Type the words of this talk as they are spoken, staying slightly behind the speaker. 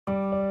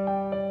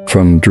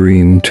from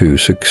dream to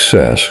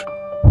success.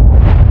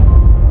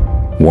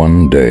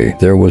 One day,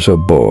 there was a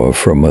boy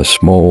from a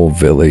small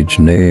village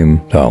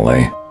named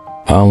Ali.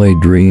 Ali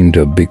dreamed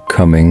of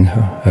becoming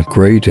a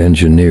great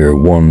engineer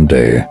one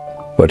day,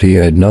 but he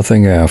had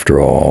nothing after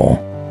all.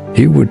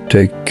 He would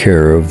take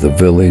care of the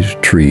village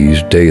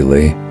trees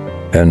daily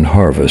and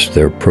harvest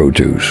their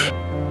produce.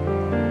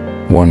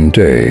 One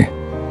day,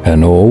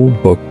 an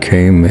old book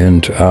came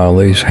into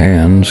Ali's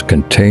hands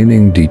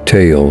containing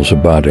details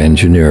about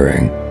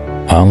engineering.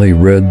 Ali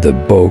read the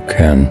book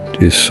and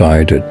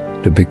decided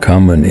to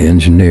become an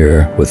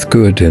engineer with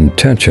good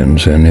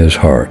intentions in his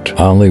heart.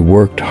 Ali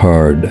worked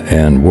hard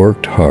and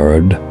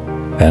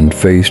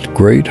faced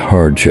great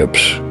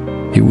hardships.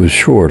 He was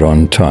short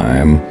on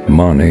time,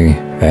 money,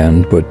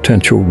 and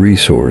potential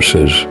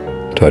resources,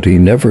 but he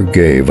never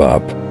gave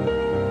up.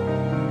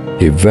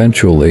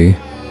 Eventually,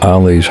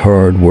 Ali's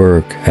hard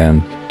work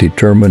and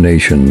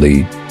determination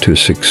lead to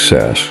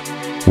success,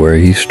 where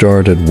he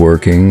started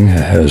working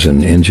as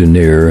an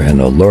engineer in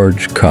a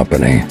large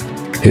company.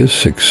 His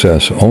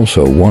success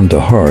also won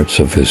the hearts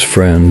of his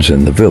friends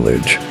in the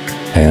village,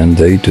 and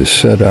they too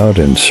set out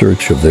in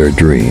search of their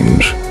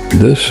dreams.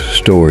 This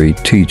story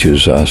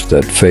teaches us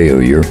that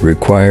failure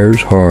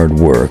requires hard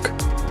work,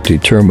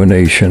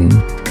 determination,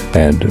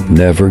 and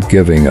never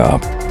giving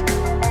up.